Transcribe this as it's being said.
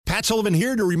Matt Sullivan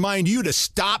here to remind you to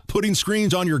stop putting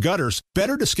screens on your gutters.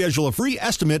 Better to schedule a free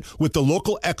estimate with the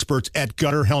local experts at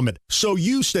Gutter Helmet so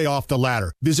you stay off the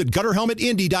ladder. Visit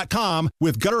GutterHelmetIndy.com.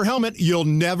 With Gutter Helmet, you'll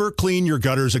never clean your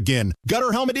gutters again.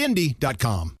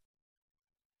 GutterHelmetIndy.com.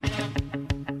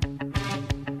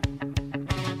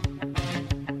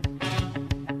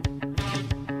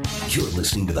 You're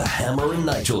listening to the Hammer and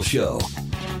Nigel Show.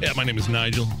 Yeah, my name is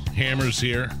Nigel. Hammer's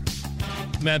here.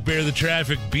 Matt BAIR, the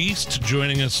traffic beast,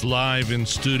 joining us live in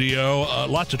studio.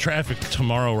 Lots of traffic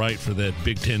tomorrow, right, for that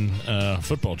Big Ten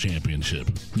football championship.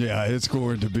 Yeah, it's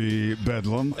going to be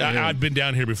bedlam. I've been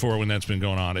down here before when that's been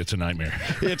going on. It's a nightmare.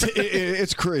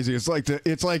 It's crazy. It's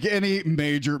like any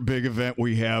major big event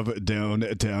we have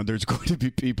downtown. There's going to be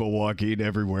people walking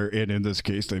everywhere, and in this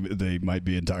case, they might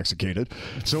be intoxicated.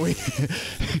 So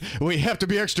we have to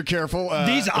be extra careful.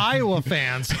 These Iowa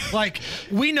fans,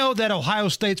 we know that Ohio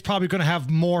State's probably going to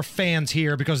have more fans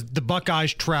here because the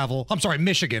Buckeyes travel. I'm sorry,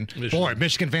 Michigan. Boy,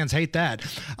 Michigan fans hate that.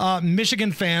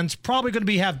 Michigan fans probably going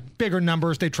to have bigger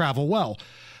numbers. They travel well.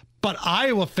 But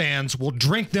Iowa fans will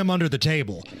drink them under the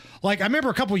table. I remember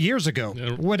a couple years ago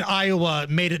when Iowa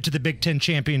made it to the Big Ten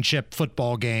championship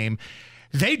football game,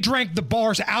 they drank the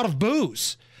bars out of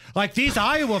booze. These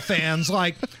Iowa fans,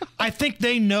 I think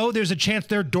they know there's a chance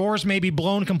their doors may be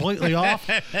blown completely off.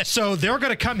 So they're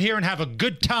going to come here and have a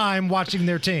good time watching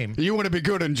their team. You want to be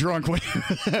good and drunk when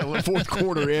fourth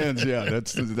quarter ends. Yeah,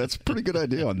 that's a pretty good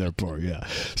idea on their part. Yeah.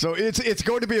 So it's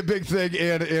going to be a big thing.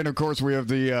 And of course, we have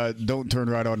the don't turn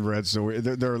right on red. So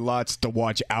there are lots to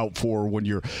watch out for when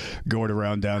you're going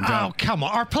around downtown. Oh, come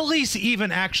on. Are police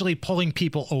even actually pulling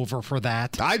people over for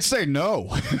that? I'd say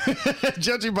no.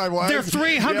 Judging by why. They're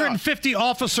 350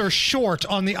 officers short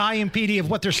on the IMPD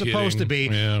of what they're supposed to be.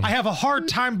 Yeah. I have a hard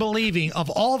time believing of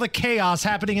all the chaos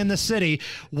happening in the city,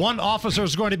 one officer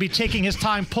is going to be taking his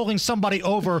time pulling somebody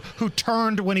over who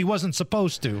turned when he wasn't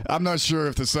supposed to. I'm not sure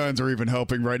if the signs are even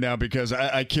helping right now because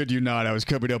I kid you not, I was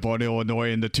coming up on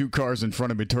Illinois and the two cars in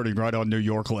front of me turning right on New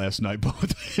York last night.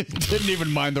 Both didn't even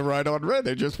mind the right on red.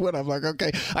 They just went. I'm like, okay.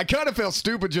 I kind of felt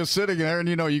stupid just sitting there and,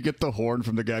 you get the horn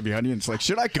from the guy behind you and it's like,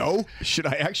 should I go? Should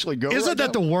I actually go? Isn't right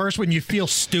that now? the worst when you feel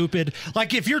stupid?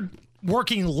 If you're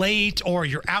working late or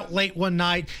you're out late one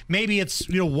night, maybe it's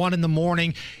 1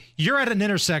 a.m, you're at an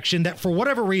intersection that for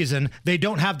whatever reason they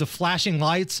don't have the flashing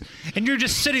lights and you're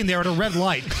just sitting there at a red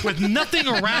light with nothing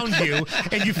around you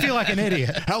and you feel like an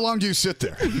idiot. How long do you sit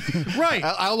there? Right.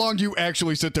 How long do you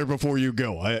actually sit there before you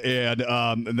go? And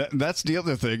that's the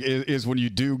other thing is when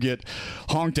you do get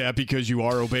honked at because you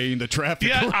are obeying the traffic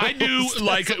Yeah, rules.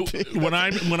 I do. When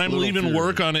I'm leaving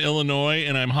work on Illinois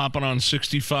and I'm hopping on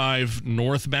 65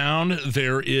 northbound,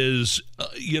 there is,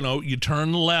 you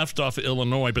turn left off of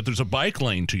Illinois, but there's a bike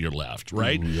lane to your left,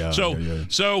 right? Ooh,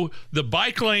 So the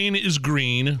bike lane is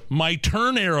green, my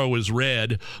turn arrow is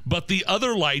red, but the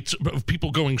other lights of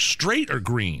people going straight are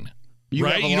green.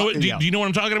 Right? Do you know what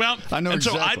I'm talking about? I know. And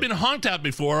exactly. so I've been honked at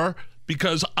before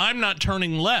because I'm not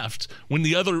turning left when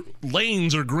the other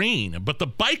lanes are green, but the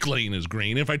bike lane is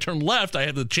green. If I turn left, I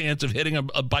have the chance of hitting a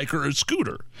biker or a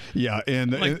scooter. Yeah,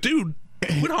 and dude,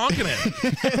 quit honking at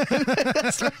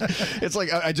It's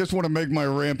like I just want to make my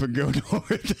ramp and go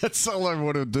north. That's all I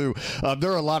want to do.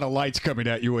 There are a lot of lights coming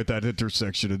at you at that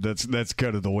intersection, and that's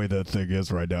kind of the way that thing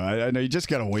is right now. I know you just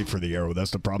got to wait for the arrow.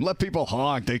 That's the problem. Let people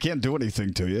honk. They can't do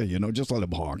anything to you. Just let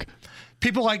them honk.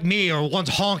 People like me are ones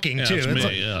honking, too. It's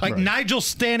me, right. Nigel's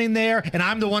standing there, and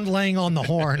I'm the one laying on the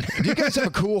horn. Do you guys have a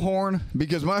cool horn?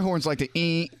 Because my horn's like the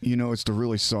it's the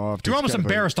really soft. You're almost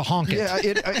embarrassed to honk it.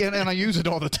 Yeah, and I use it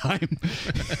all the time.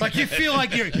 You feel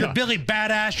like you're Billy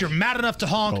Badass. You're mad enough to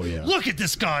honk. Oh, yeah. Look at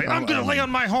this guy. I'm going to lay on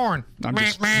my horn. I'm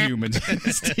just human.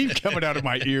 Steam coming out of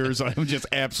my ears. I'm just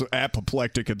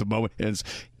apoplectic at the moment. It's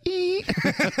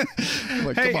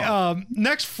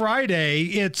next Friday,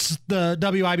 it's the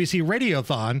WIBC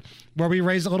Radiothon, where we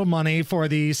raise a little money for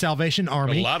the Salvation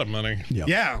Army. A lot of money. Yep.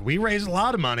 Yeah, we raise a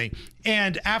lot of money.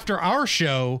 And after our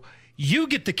show, you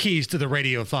get the keys to the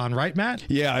Radiothon, right, Matt?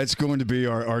 Yeah, it's going to be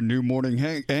our new morning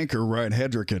anchor, Ryan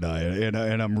Hedrick and I,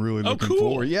 and I'm really looking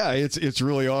forward. Yeah, it's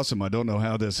really awesome. I don't know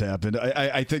how this happened.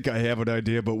 I think I have an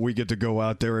idea, but we get to go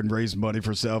out there and raise money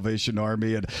for Salvation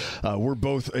Army, and we're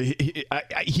both.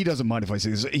 He doesn't mind if I say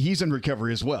this. He's in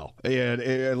recovery as well, and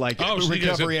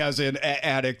recovery as an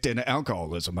addict and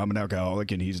alcoholism. I'm an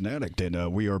alcoholic, and he's an addict,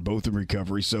 and we are both in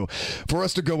recovery. So for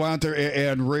us to go out there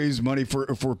and raise money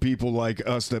for people like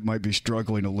us that might might be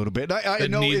struggling a little bit. I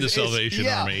know need the Salvation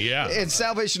Army, yeah. And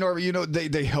Salvation Army,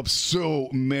 they help so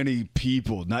many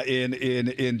people. Not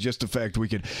in just the fact we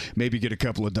could maybe get a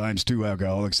couple of dimes to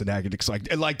alcoholics and addicts,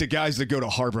 like the guys that go to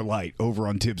Harbor Light over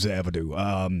on Tibbs Avenue.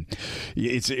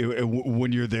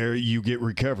 When you're there, you get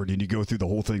recovered and you go through the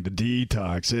whole thing, the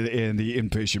detox and the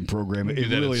inpatient program. It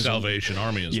really is Salvation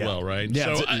Army as well, right?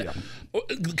 Yeah, so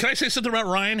can I say something about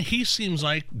Ryan? He seems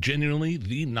like genuinely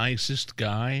the nicest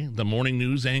guy, the morning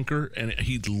news anchor, and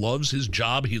he loves his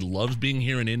job. He loves being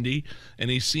here in Indy, and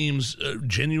he seems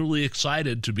genuinely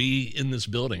excited to be in this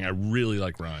building. I really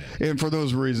like Ryan. And for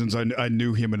those reasons, I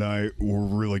knew him and I were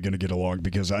really going to get along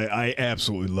because I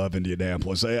absolutely love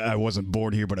Indianapolis. I wasn't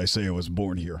born here, but I say I was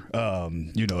born here.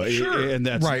 Sure. And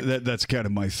that's right. That's kind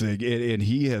of my thing. And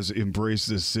he has embraced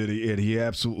this city, and he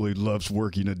absolutely loves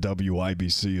working at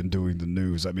WIBC and doing the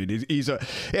news. I mean,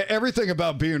 everything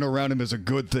about being around him is a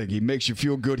good thing. He makes you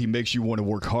feel good. He makes you want to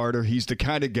work harder. He's the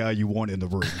kind of guy you want in the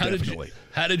room. Definitely.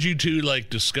 How did you two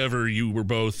discover you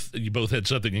both had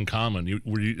something in common?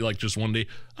 Were you just one day,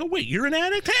 oh wait, you're an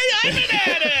addict? Hey, I'm an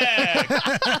addict!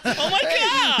 Oh my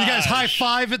God! You guys high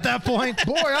five at that point?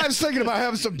 Boy, I was thinking about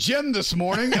having some gin this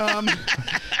morning.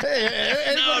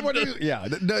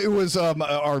 It was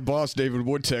our boss David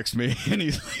Wood texted me, and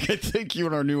he's like, I think you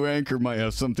and our new anchor might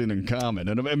have something in common.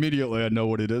 And immediately I know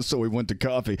what it is, so we went to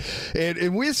coffee.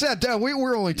 And we sat down. We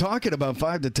were only talking about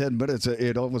 5 to 10 minutes,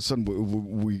 and all of a sudden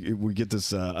we get this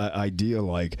idea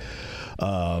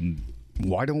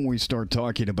why don't we start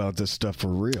talking about this stuff for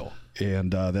real?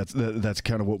 And that's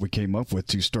kind of what we came up with,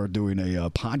 to start doing a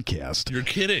podcast. You're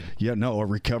kidding? Yeah, no, a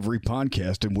recovery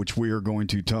podcast in which we are going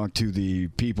to talk to the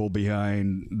people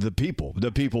behind the people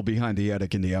behind the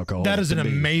addict and the alcoholic. That is an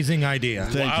amazing idea.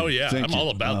 Wow, yeah, I'm all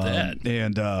about that.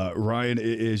 And Ryan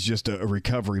is just a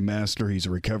recovery master. He's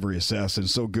a recovery assassin,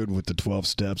 so good with the 12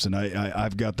 steps, and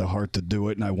I've got the heart to do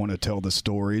it, and I want to tell the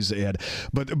stories.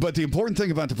 But the important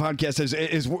thing about the podcast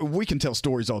is we can tell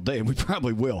stories all day, and we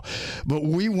probably will, but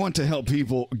we want to help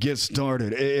people get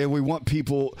started, and we want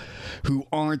people who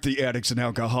aren't the addicts and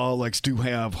alcoholics to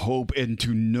have hope and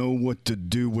to know what to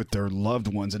do with their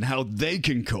loved ones and how they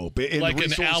can cope. And like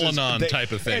an Al-Anon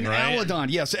type of thing, right? Al-Anon,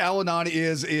 yes. Al-Anon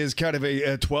is kind of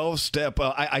a 12-step.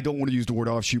 I don't want to use the word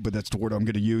offshoot, but that's the word I'm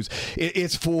going to use.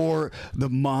 It's for the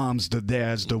moms, the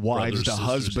dads, the wives, the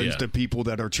husbands, the people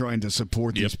that are trying to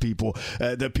support these people,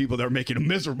 the people that are making them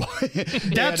miserable.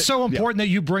 That's so important that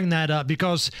you bring that up,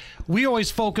 because we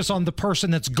always focus on the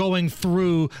person that's going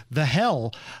through the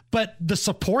hell, but the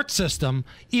support system,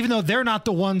 even though they're not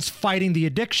the ones fighting the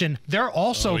addiction, they're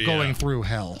also going through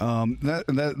hell.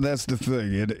 That's the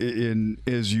thing. And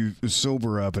as you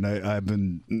sober up, and I've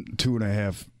been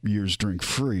 2.5 years drink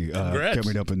free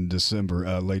coming up in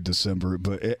December, late December,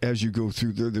 but as you go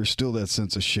through there's still that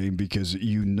sense of shame, because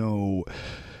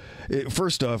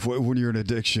first off, when you're in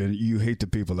addiction, you hate the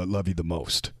people that love you the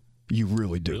most. You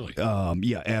really do. Really?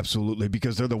 Yeah, absolutely,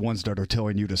 because they're the ones that are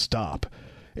telling you to stop.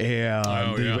 And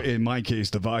in my case,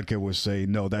 the vodka was saying,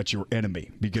 no, that's your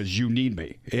enemy because you need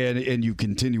me. And you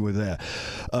continue with that.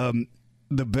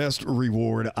 The best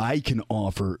reward I can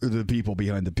offer the people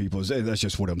behind the people, and that's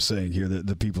just what I'm saying here,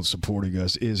 the people supporting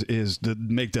us, is to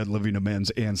make that living amends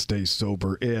and stay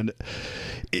sober. And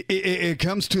it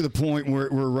comes to the point where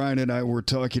Ryan and I were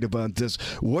talking about this.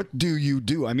 What do you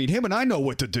do? I mean, him and I know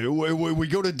what to do. We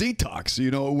go to detox,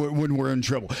 when we're in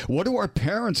trouble. What do our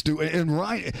parents do? And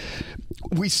Ryan,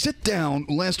 we sit down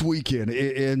last weekend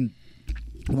and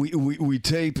we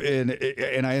tape, and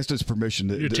I asked his permission.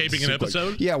 You're taping an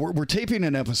episode? Yeah, we're taping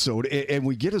an episode, and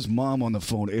we get his mom on the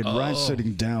phone, and Ryan's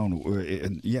sitting down,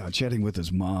 and chatting with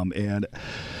his mom, and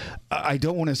I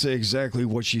don't want to say exactly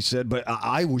what she said, but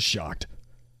I was shocked.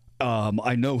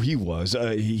 I know he was.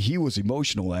 He was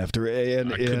emotional after,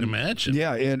 and I couldn't imagine.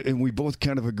 Yeah, and we both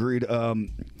kind of agreed.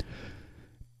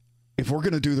 If we're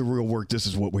going to do the real work, this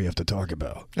is what we have to talk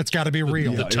about. It's got to be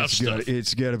real. The tough stuff.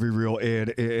 It's got to be real.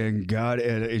 And God,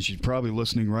 and she's probably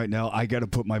listening right now, I got to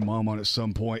put my mom on at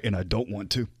some point, and I don't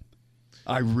want to.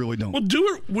 I really don't. Well,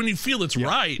 do it when you feel it's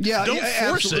right. Yeah, don't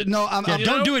force it. No,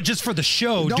 don't do it just for the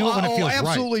show. No, do it when it feels right.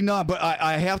 Absolutely not. But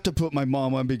I have to put my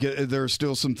mom on, because there are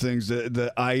still some things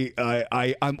that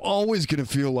I'm always going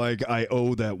to feel like I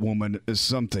owe that woman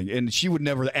something, and she would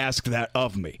never ask that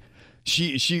of me.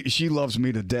 She loves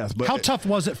me to death. But how tough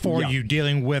was it for you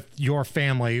dealing with your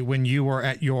family when you were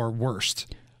at your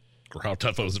worst? Or how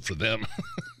tough was it for them?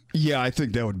 Yeah, I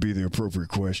think that would be the appropriate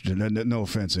question. And no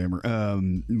offense, Amber,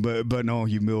 but in all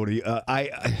humility,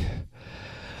 I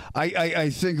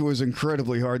think it was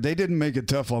incredibly hard. They didn't make it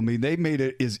tough on me. They made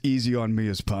it as easy on me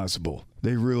as possible.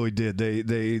 They really did.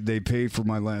 They paid for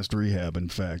my last rehab. In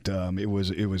fact, it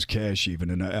was cash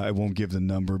even, and I won't give the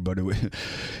number, but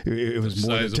it was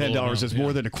more than $10. It's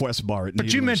more than a Quest bar.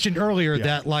 But you mentioned earlier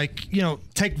that, like,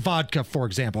 take vodka for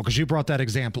example, because you brought that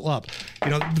example up.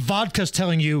 Vodka's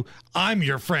telling you, I'm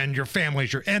your friend, your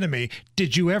family's your enemy.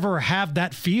 Did you ever have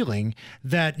that feeling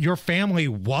that your family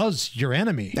was your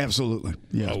enemy? Absolutely.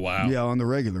 Yeah. Oh wow. Yeah, on the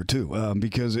regular too,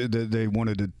 because they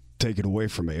wanted to take it away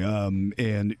from me,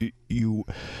 and you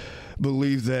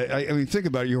believe that. I mean, think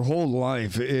about it, your whole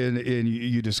life, and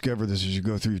you discover this as you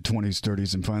go through your 20s,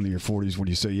 30s, and finally your 40s, when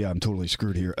you say, yeah, I'm totally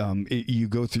screwed here. You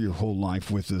go through your whole life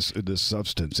with this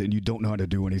substance, and you don't know how to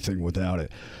do anything without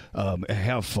it.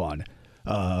 Have fun.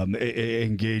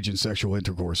 Engage in sexual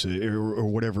intercourse or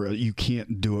whatever. You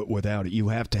can't do it without it. You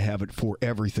have to have it for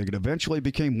everything. It eventually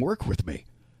became work with me.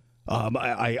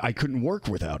 I couldn't work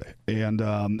without it, and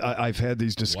I've had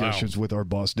these discussions with our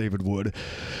boss, David Wood.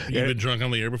 You've been drunk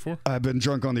on the air before? I've been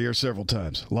drunk on the air several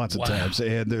times, lots of times,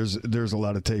 and there's a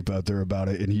lot of tape out there about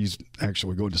it, and he's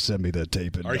actually going to send me that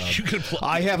tape. And, Are you going to?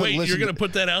 I haven't Wait, listened. You're going to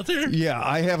put that out there? Yeah,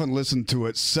 I haven't listened to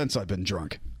it since I've been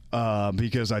drunk,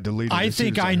 because I deleted it. I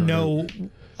think I know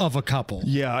of a couple.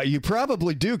 Yeah, you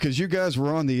probably do, because you guys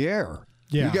were on the air.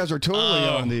 Yeah. You guys are totally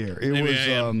on the air. It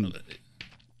was.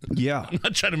 Yeah. I'm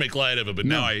not trying to make light of it, but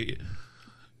now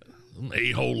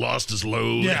a-hole lost his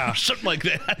load. Yeah. Or something like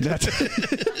that.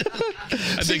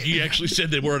 I think you actually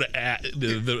said the word actually.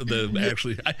 You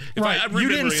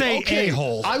didn't say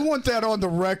a-hole. I want that on the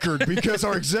record, because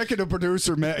our executive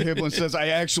producer, Matt Hiblin, says I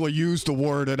actually used the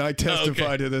word, and I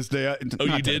testify to this day. Oh,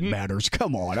 you didn't? It matters.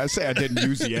 Come on. I say I didn't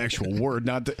use the actual word.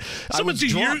 Not that I was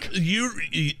drunk.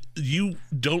 You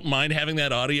don't mind having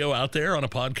that audio out there on a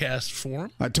podcast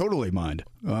forum? I totally mind.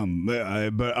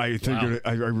 But I think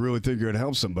I really think it would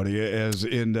help somebody, as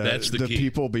in the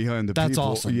people behind the people. That's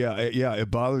awesome. Yeah,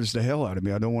 it bothers the hell out of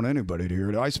me. I don't want anybody to hear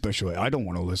it. I don't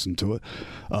want to listen to it.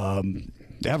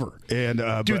 Ever. And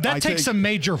dude, that takes some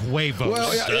major huevos.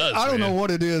 Well, I don't know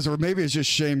what it is, or maybe it's just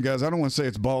shame, guys. I don't want to say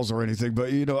it's balls or anything,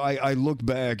 but I look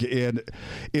back, and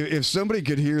if somebody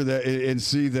could hear that and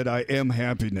see that I am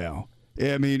happy now.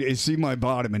 I mean, see my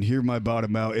bottom and hear my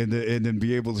bottom out, and then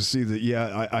be able to see that.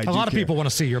 Yeah, I. A lot of people want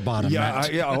to see your bottom. Yeah,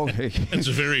 okay. It's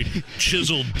a very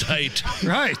chiseled, tight.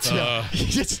 Right.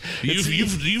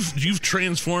 You've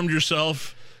transformed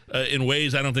yourself in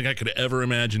ways I don't think I could ever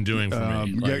imagine doing for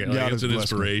me. It's an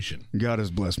inspiration. God has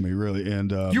blessed me, really,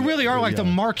 and you really are like the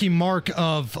Marky Mark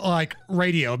of like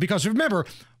radio, because remember,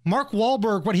 Mark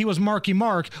Wahlberg, when he was Marky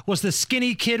Mark, was the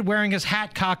skinny kid wearing his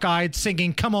hat cockeyed,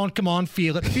 singing, come on,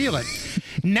 feel it, feel it.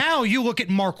 Now you look at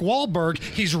Mark Wahlberg,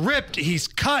 he's ripped, he's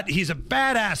cut, he's a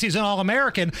badass, he's an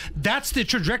All-American. That's the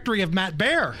trajectory of Matt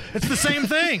BAIR. It's the same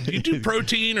thing. You do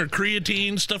protein or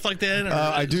creatine, stuff like that?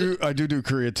 I do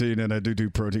creatine, and I do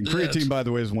protein. Creatine, by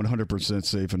the way, is 100%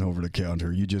 safe and over the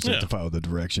counter. You just have to follow the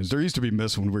directions. There used to be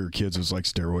myths when we were kids. It was like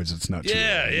steroids. It's not true.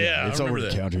 Yeah. It's over the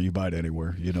counter. You buy it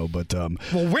anywhere, but...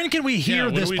 well, when can we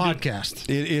hear this podcast?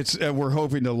 It's we're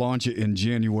hoping to launch it in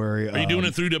January. Are you doing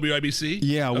it through WIBC?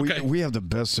 Yeah, we have the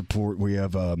best support. We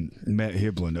have Matt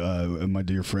Hiblin, my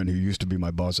dear friend who used to be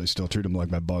my boss. I still treat him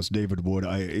like my boss. David Wood.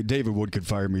 David Wood could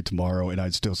fire me tomorrow, and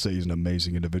I'd still say he's an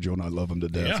amazing individual, and I love him to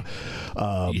death.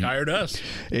 Yeah. He hired us.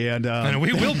 And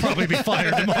we will probably be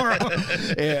fired tomorrow.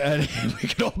 and we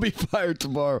could all be fired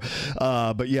tomorrow.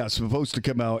 But yeah, it's supposed to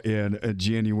come out in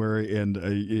January, and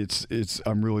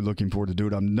I'm really looking forward to do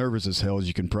it. I'm nervous as hell, as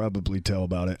you can probably tell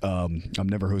about it. I've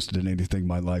never hosted anything in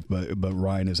my life, but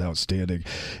Ryan is outstanding,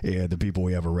 and the people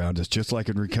we have around us, just like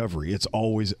in recovery, it's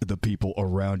always the people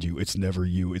around you. It's never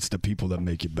you. It's the people that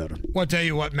make you better. Well, I'll tell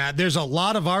you what, Matt, there's a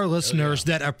lot of our listeners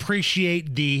that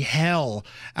appreciate the hell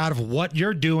out of what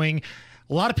you're doing.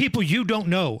 A lot of people you don't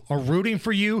know are rooting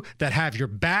for you, that have your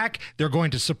back. They're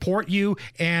going to support you.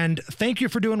 And thank you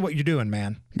for doing what you're doing,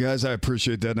 man. Guys, I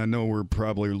appreciate that. And I know we're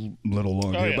probably a little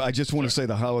long here, but I just want to say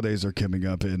the holidays are coming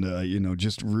up. And,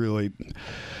 just really,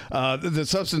 the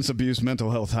substance abuse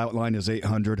mental health hotline is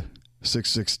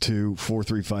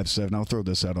 800-662-4357. I'll throw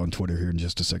this out on Twitter here in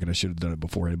just a second. I should have done it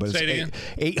beforehand. But say it again.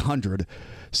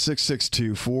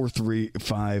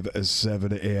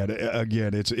 800-662-4357. And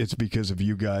again, it's because of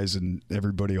you guys and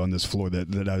everybody on this floor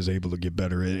that I was able to get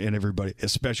better. And everybody,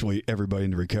 especially everybody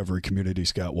in the recovery community,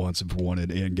 Scott Watson for one,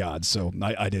 and God. So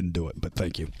I didn't do it, but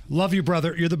thank you. Love you,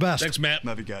 brother. You're the best. Thanks, Matt.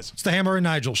 Love you guys. It's the Hammer and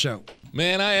Nigel Show.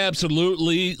 Man, I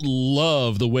absolutely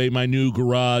love the way my new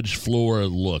garage floor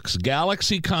looks.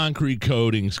 Galaxy Concrete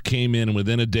Coatings came in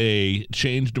within a day,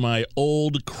 changed my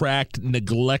old, cracked,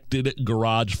 neglected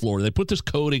garage floor. They put this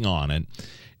coating on it,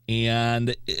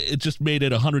 and it just made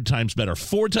it 100 times better.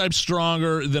 4 times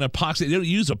stronger than epoxy. They don't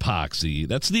use epoxy.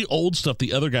 That's the old stuff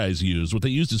the other guys use. What they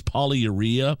use is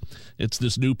polyurea. It's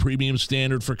this new premium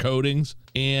standard for coatings.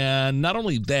 And not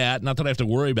only that, not that I have to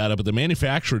worry about it, but the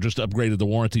manufacturer just upgraded the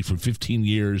warranty from 15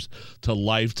 years to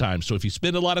lifetime. So if you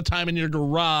spend a lot of time in your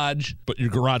garage, but your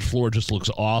garage floor just looks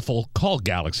awful, call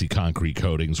Galaxy Concrete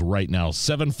Coatings right now,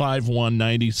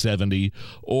 751-9070,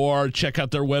 or check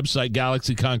out their website,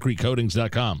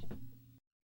 galaxyconcretecoatings.com.